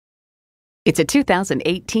It's a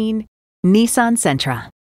 2018 Nissan Sentra.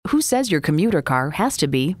 Who says your commuter car has to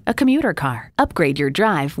be a commuter car? Upgrade your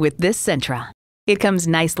drive with this Sentra. It comes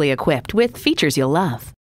nicely equipped with features you'll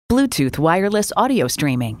love. Bluetooth wireless audio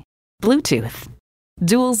streaming, Bluetooth,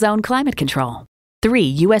 dual zone climate control,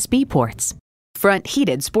 3 USB ports, front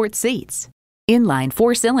heated sports seats, inline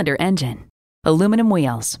 4-cylinder engine, aluminum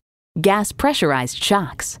wheels, gas pressurized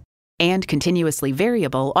shocks, and continuously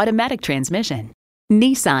variable automatic transmission.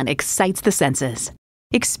 Nissan excites the senses.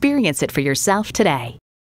 Experience it for yourself today.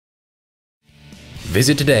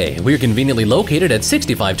 Visit today. We're conveniently located at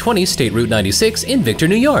 6520 State Route 96 in Victor,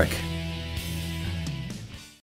 New York.